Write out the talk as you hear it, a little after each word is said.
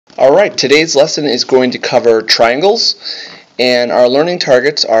Alright, today's lesson is going to cover triangles, and our learning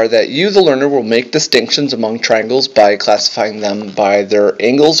targets are that you, the learner, will make distinctions among triangles by classifying them by their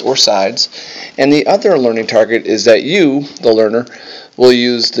angles or sides, and the other learning target is that you, the learner, will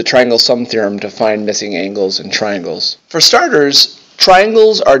use the triangle sum theorem to find missing angles in triangles. For starters,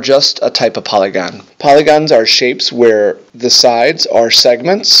 triangles are just a type of polygon. Polygons are shapes where the sides are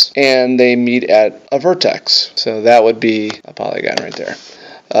segments and they meet at a vertex. So that would be a polygon right there.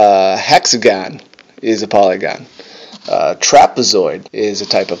 Hexagon is a polygon. Trapezoid is a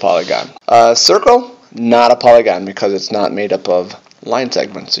type of polygon. Circle, not a polygon because it's not made up of line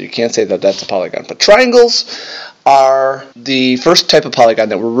segments, so you can't say that that's a polygon. But triangles are the first type of polygon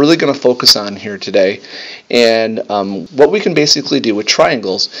that we're really going to focus on here today. And what we can basically do with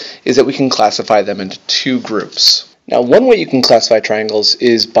triangles is that we can classify them into two groups. Now, one way you can classify triangles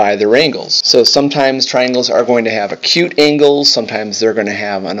is by their angles. So sometimes triangles are going to have acute angles, sometimes they're going to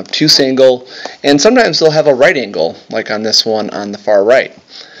have an obtuse angle, and sometimes they'll have a right angle, like on this one on the far right.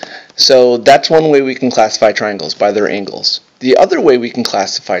 So that's one way we can classify triangles, by their angles. The other way we can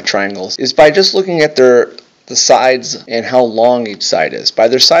classify triangles is by just looking at the sides and how long each side is, by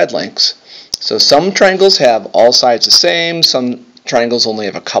their side lengths. So some triangles have all sides the same, some triangles only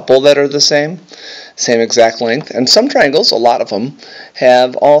have a couple that are the same exact length, and some triangles, a lot of them,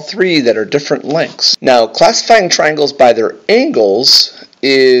 have all three that are different lengths. Now, classifying triangles by their angles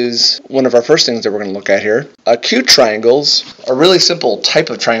is one of our first things that we're going to look at here. Acute triangles are a really simple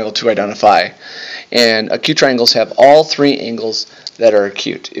type of triangle to identify, and acute triangles have all three angles that are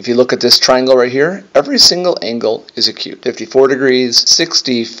acute. If you look at this triangle right here, every single angle is acute. 54 degrees,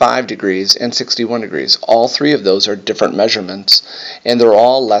 65 degrees, and 61 degrees. All three of those are different measurements, and they're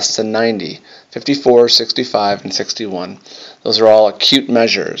all less than 90. 54, 65, and 61. Those are all acute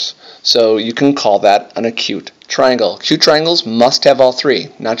measures. So you can call that an acute triangle. Acute triangles must have all three.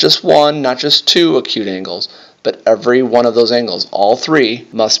 Not just one, not just two acute angles, but every one of those angles, all three,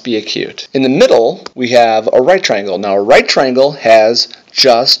 must be acute. In the middle, we have a right triangle. Now, a right triangle has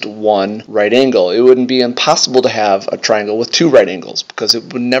just one right angle. It wouldn't be impossible to have a triangle with two right angles because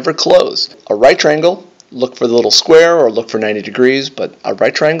it would never close. A right triangle, look for the little square or look for 90 degrees, but a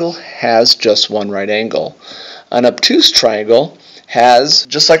right triangle has just one right angle. An obtuse triangle has,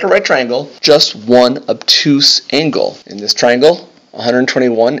 just like a right triangle, just one obtuse angle. In this triangle,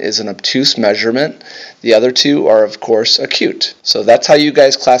 121 is an obtuse measurement. The other two are, of course, acute. So that's how you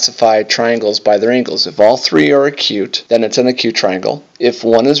guys classify triangles by their angles. If all three are acute, then it's an acute triangle. If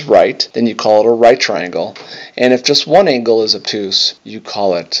one is right, then you call it a right triangle. And if just one angle is obtuse, you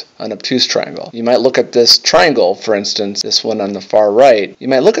call it an obtuse triangle. You might look at this triangle, for instance, this one on the far right. You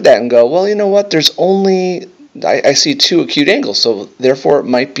might look at that and go, well, you know what, there's only I see two acute angles, so therefore it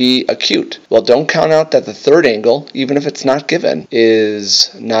might be acute. Well, don't count out that the third angle, even if it's not given,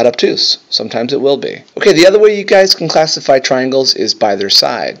 is not obtuse. Sometimes it will be. Okay, the other way you guys can classify triangles is by their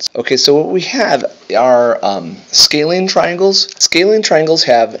sides. Okay, so what we have are scalene triangles. Scalene triangles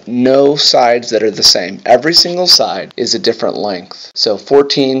have no sides that are the same. Every single side is a different length. So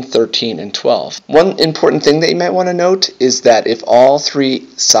 14, 13, and 12. One important thing that you might want to note is that if all three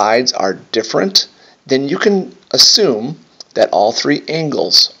sides are different, then you can assume that all three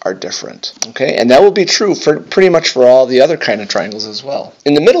angles are different. Okay, and that will be true for pretty much for all the other kind of triangles as well.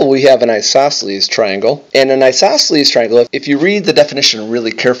 In the middle, we have an isosceles triangle, and an isosceles triangle, if you read the definition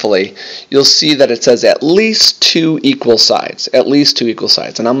really carefully, you'll see that it says at least two equal sides. At least two equal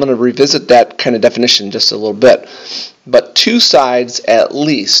sides, and I'm going to revisit that kind of definition just a little bit. But two sides at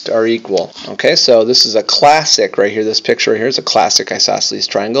least are equal. Okay, so this is a classic right here. This picture right here is a classic isosceles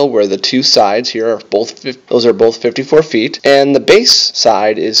triangle where the two sides here are both 54 feet, and the base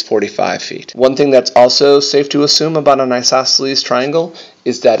side is 45 feet. One thing that's also safe to assume about an isosceles triangle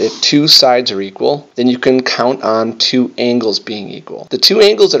is that if two sides are equal, then you can count on two angles being equal. The two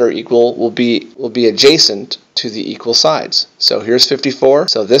angles that are equal will be adjacent to the equal sides. So here's 54,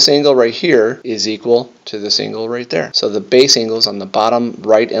 so this angle right here is equal to this angle right there. So the base angles on the bottom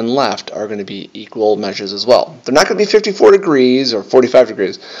right and left are going to be equal measures as well. They're not going to be 54 degrees or 45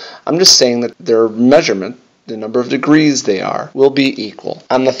 degrees. I'm just saying that their measurement, the number of degrees they are, will be equal.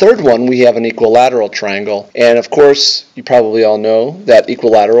 On the third one, we have an equilateral triangle. And of course, you probably all know that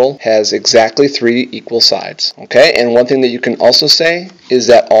equilateral has exactly three equal sides. Okay, and one thing that you can also say is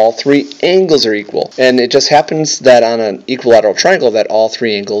that all three angles are equal. And it just happens that on an equilateral triangle that all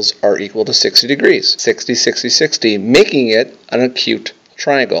three angles are equal to 60 degrees. 60, 60, 60, making it an acute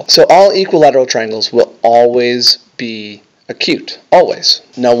triangle. So all equilateral triangles will always be acute. Always.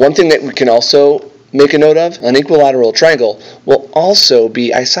 Now, one thing that we can also make a note of, an equilateral triangle will also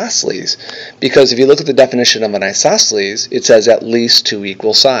be isosceles, because if you look at the definition of an isosceles, it says at least 2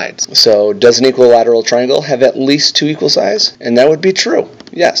 equal sides. So does an equilateral triangle have at least 2 equal sides? And that would be true.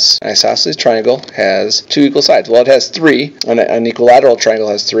 Yes, an isosceles triangle has 2 equal sides. Well, it has 3. An equilateral triangle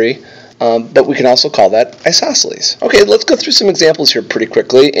has 3. But we can also call that isosceles. Okay, let's go through some examples here pretty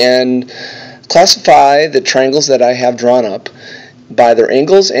quickly and classify the triangles that I have drawn up by their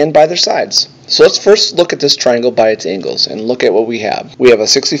angles and by their sides. So let's first look at this triangle by its angles and look at what we have. We have a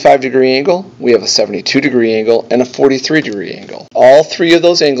 65-degree angle, we have a 72-degree angle, and a 43-degree angle. All 3 of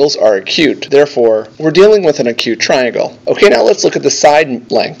those angles are acute. Therefore, we're dealing with an acute triangle. Okay, now let's look at the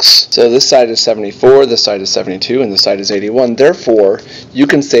side lengths. So this side is 74, this side is 72, and this side is 81. Therefore, you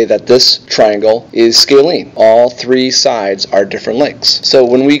can say that this triangle is scalene. All 3 sides are different lengths. So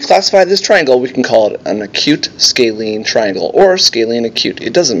when we classify this triangle, we can call it an acute scalene triangle or scalene acute.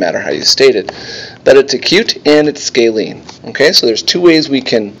 It doesn't matter how you state it. But it's acute and it's scalene. Okay, so there's 2 ways we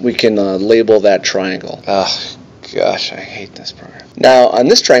can label that triangle. Oh gosh, I hate this program. Now on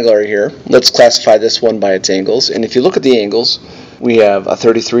this triangle right here, let's classify this one by its angles. And if you look at the angles, we have a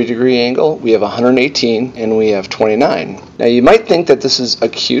 33-degree angle, we have 118, and we have 29. Now you might think that this is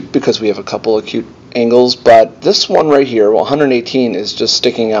acute because we have a couple acute angles, but this one right here, 118, is just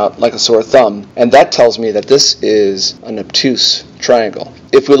sticking out like a sore thumb, and that tells me that this is an obtuse triangle.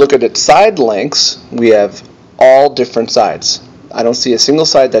 If we look at its side lengths, we have all different sides. I don't see a single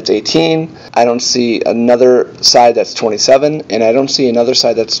side that's 18, I don't see another side that's 27, and I don't see another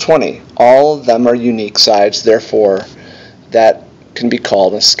side that's 20. All of them are unique sides, therefore that can be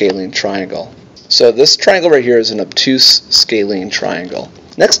called a scalene triangle. So this triangle right here is an obtuse scalene triangle.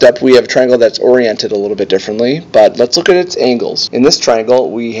 Next up, we have a triangle that's oriented a little bit differently, but let's look at its angles. In this triangle,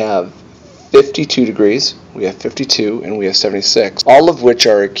 we have 52 degrees, we have 52, and we have 76, all of which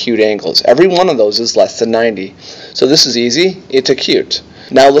are acute angles. Every one of those is less than 90. So this is easy, it's acute.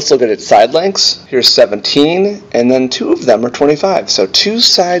 Now let's look at its side lengths. Here's 17, and then 2 of them are 25. So 2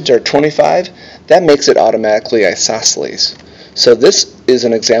 sides are 25, that makes it automatically isosceles. So this is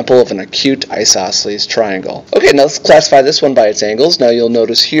an example of an acute isosceles triangle. Okay, now let's classify this one by its angles. Now you'll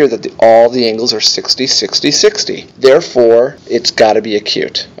notice here that all the angles are 60, 60, 60. Therefore, it's got to be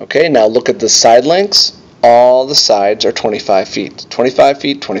acute. Okay, now look at the side lengths. All the sides are 25 feet. 25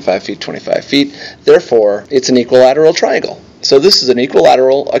 feet, 25 feet, 25 feet. Therefore, it's an equilateral triangle. So this is an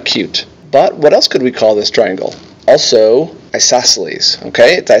equilateral acute. But what else could we call this triangle? Also, isosceles.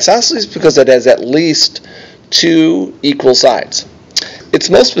 Okay, it's isosceles because it has at least 2 equal sides. It's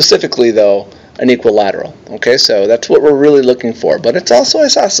most specifically, though, an equilateral. Okay, so that's what we're really looking for, but it's also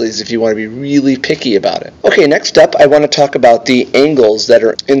isosceles if you want to be really picky about it. Okay, next up I want to talk about the angles that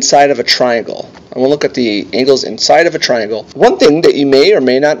are inside of a triangle. I want to look at the angles inside of a triangle. One thing that you may or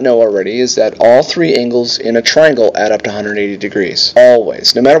may not know already is that all 3 angles in a triangle add up to 180 degrees.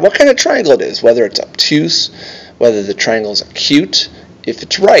 Always. No matter what kind of triangle it is, whether it's obtuse, whether the triangle is acute, if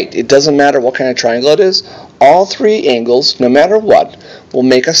it's right, it doesn't matter what kind of triangle it is, all 3 angles, no matter what, will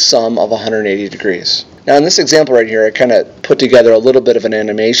make a sum of 180 degrees. Now in this example right here, I kind of put together a little bit of an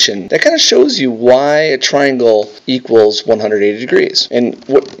animation that kind of shows you why a triangle equals 180 degrees. And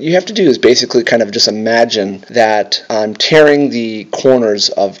what you have to do is basically kind of just imagine that I'm tearing the corners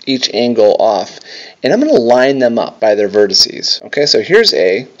of each angle off, and I'm going to line them up by their vertices. Okay, so here's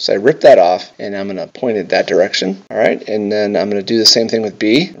A, so I rip that off, and I'm going to point it that direction. Alright, and then I'm going to do the same thing with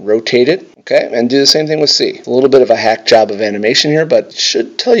B, rotate it. Okay, and do the same thing with C. A little bit of a hack job of animation here, but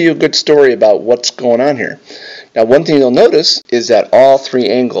should tell you a good story about what's going on here. Now, one thing you'll notice is that all 3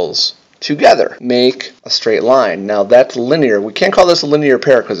 angles together make a straight line. Now, that's linear. We can't call this a linear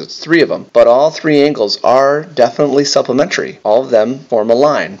pair because it's 3 of them, but all 3 angles are definitely supplementary. All of them form a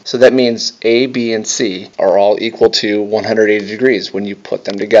line. So that means A, B, and C are all equal to 180 degrees when you put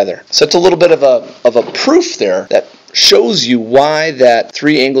them together. So it's a little bit of a proof there that shows you why that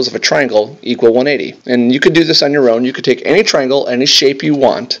 3 angles of a triangle equal 180. And you could do this on your own. You could take any triangle, any shape you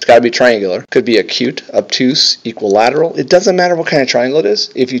want. It's got to be triangular. It could be acute, obtuse, equilateral. It doesn't matter what kind of triangle it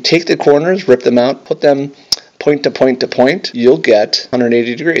is. If you take the corners, rip them out, put them point to point to point, you'll get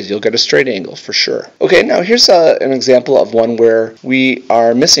 180 degrees. You'll get a straight angle for sure. Okay, now here's an example of one where we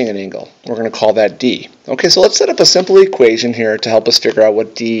are missing an angle. We're going to call that D. Okay, so let's set up a simple equation here to help us figure out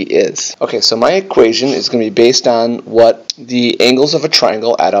what D is. Okay, so my equation is going to be based on what the angles of a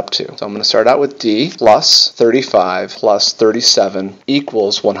triangle add up to. So I'm going to start out with D plus 35 plus 37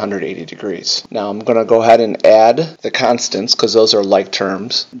 equals 180 degrees. Now I'm going to go ahead and add the constants because those are like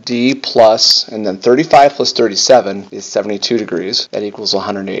terms. D plus, and then 35 plus 37 is 72 degrees. That equals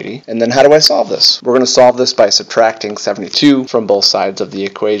 180. And then how do I solve this? We're going to solve this by subtracting 72 from both sides of the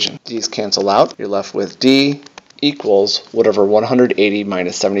equation. D is cancel out. You're left with D equals whatever 180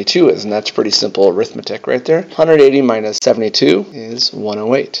 minus 72 is, and that's pretty simple arithmetic right there. 180 minus 72 is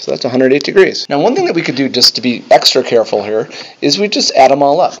 108, so that's 108 degrees. Now one thing that we could do just to be extra careful here is we just add them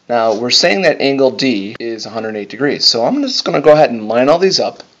all up. Now we're saying that angle D is 108 degrees, so I'm just going to go ahead and line all these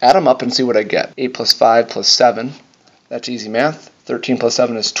up, add them up, and see what I get. 8 plus 5 plus 7, that's easy math. 13 plus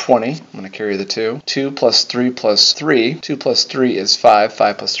 7 is 20. I'm going to carry the 2. 2 plus 3 plus 3. 2 plus 3 is 5.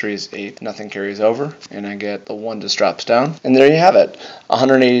 5 plus 3 is 8. Nothing carries over. And I get the 1 just drops down. And there you have it,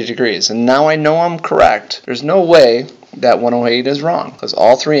 180 degrees. And now I know I'm correct. There's no way that 108 is wrong, because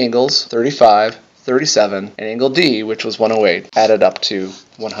all three angles, 35, 37, and angle D, which was 108, added up to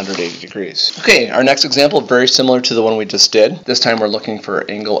 180 degrees. Okay, our next example, very similar to the one we just did. This time we're looking for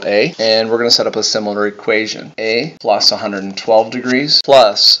angle A, and we're going to set up a similar equation. A plus 112 degrees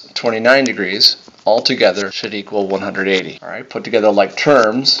plus 29 degrees all together should equal 180. All right, put together like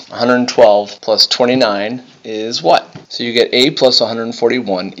terms, 112 plus 29 is what? So you get A plus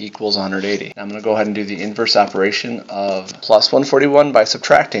 141 equals 180. Now I'm going to go ahead and do the inverse operation of plus 141 by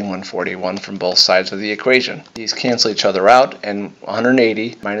subtracting 141 from both sides of the equation. These cancel each other out, and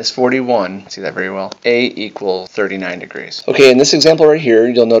 180 minus 41, see that very well, A equals 39 degrees. Okay, in this example right here,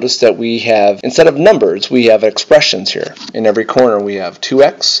 you'll notice that we have, instead of numbers, we have expressions here. In every corner we have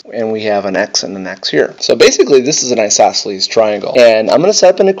 2x, and we have an x and an x here. So basically this is an isosceles triangle. And I'm going to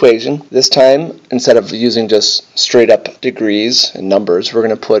set up an equation. This time, instead of using just straight up degrees and numbers, we're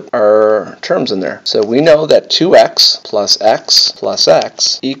going to put our terms in there. So we know that 2x plus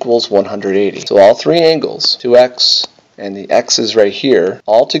x equals 180. So all three angles, 2x and the x's right here,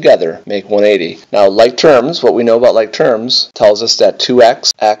 all together make 180. Now like terms, what we know about like terms tells us that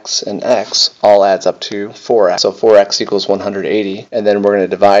 2x, x, and x all adds up to 4x. So 4x equals 180, and then we're going to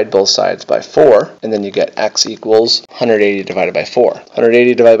divide both sides by 4, and then you get x equals 180 divided by 4.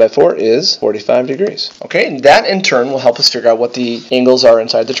 180 divided by 4 is 45 degrees. Okay, and that in turn will help us figure out what the angles are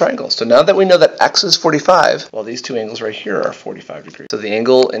inside the triangle. So now that we know that x is 45, well, these two angles right here are 45 degrees. So the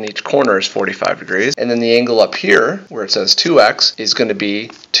angle in each corner is 45 degrees, and then the angle up here, where it says 2x, is going to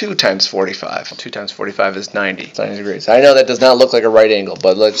be 2 times 45. 2 times 45 is 90. 90 degrees. I know that does not look like a right angle,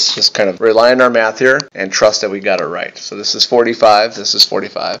 but let's just kind of rely on our math here and trust that we got it right. So this is 45, this is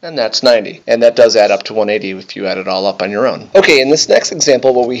 45, and that's 90. And that does add up to 180 if you add it all up on your own. Okay, in this next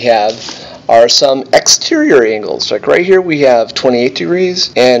example, what we have are some exterior angles. Like right here we have 28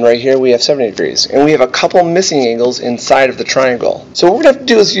 degrees, and right here we have 70 degrees. And we have a couple missing angles inside of the triangle. So what we're going to have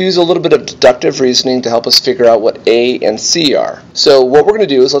to do is use a little bit of deductive reasoning to help us figure out what A and C are. So what we're going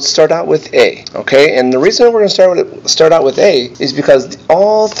to do is let's start out with A. Okay, and the reason we're going to start out with A is because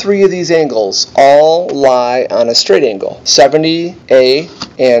all three of these angles all lie on a straight angle. 70, A,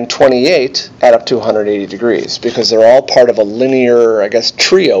 and 28 add up to 180 degrees because they're all part of a linear, I guess,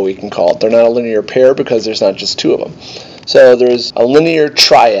 trio we can call it. They're not a linear pair because there's not just two of them. So there's a linear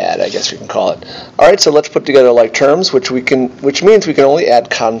triad, I guess we can call it. Alright, so let's put together like terms, which means we can only add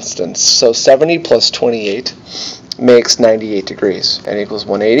constants. So 70 plus 28 makes 98 degrees and equals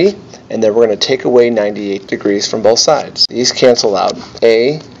 180, and then we're going to take away 98 degrees from both sides. These cancel out.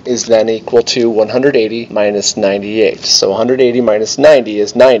 A is then equal to 180 minus 98. So 180 minus 90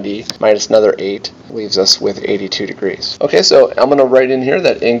 is 90, minus another 8 leaves us with 82 degrees. Okay, so I'm going to write in here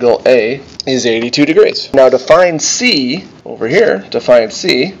that angle A is 82 degrees. Now to find C, over here, to find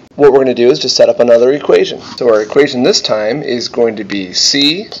C, what we're going to do is just set up another equation. So our equation this time is going to be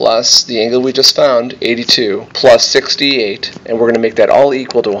C plus the angle we just found, 82, plus 68, and we're going to make that all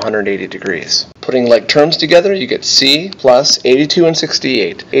equal to 180 degrees. Putting like terms together, you get C plus 82 and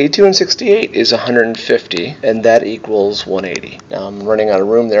 68. 82 and 68 is 150, and that equals 180. Now I'm running out of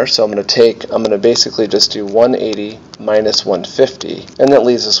room there, so I'm going to basically just do 180 minus 150, and that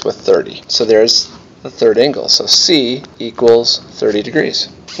leaves us with 30. So there's the third angle. So C equals 30 degrees.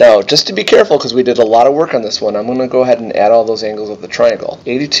 Now, just to be careful, because we did a lot of work on this one, I'm going to go ahead and add all those angles of the triangle.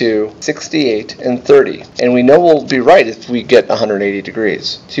 82, 68, and 30. And we know we'll be right if we get 180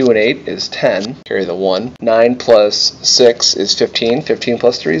 degrees. 2 and 8 is 10. Carry the 1. 9 plus 6 is 15. 15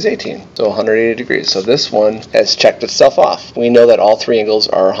 plus 3 is 18. So 180 degrees. So this one has checked itself off. We know that all three angles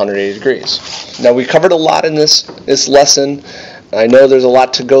are 180 degrees. Now, we covered a lot in this lesson. I know there's a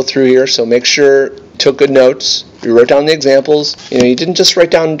lot to go through here, so make sure you took good notes. You wrote down the examples. You didn't just write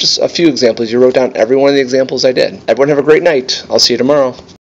down just a few examples. You wrote down every one of the examples I did. Everyone have a great night. I'll see you tomorrow.